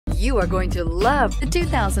You are going to love the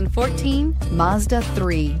 2014 Mazda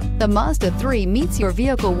 3. The Mazda 3 meets your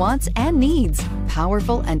vehicle wants and needs.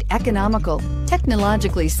 Powerful and economical,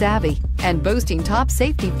 technologically savvy, and boasting top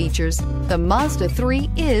safety features, the Mazda 3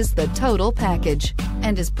 is the total package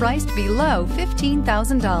and is priced below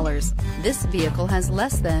 $15,000. This vehicle has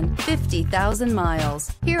less than 50,000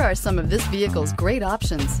 miles. Here are some of this vehicle's great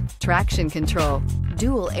options: traction control,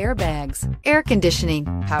 dual airbags, air conditioning,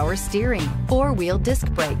 power steering, four-wheel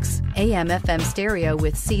disc brakes, AM/FM stereo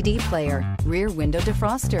with CD player, rear window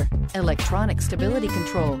defroster, electronic stability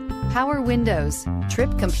control, power windows,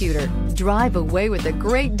 trip computer. Drive away with a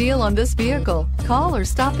great deal on this vehicle. Call or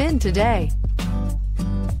stop in today.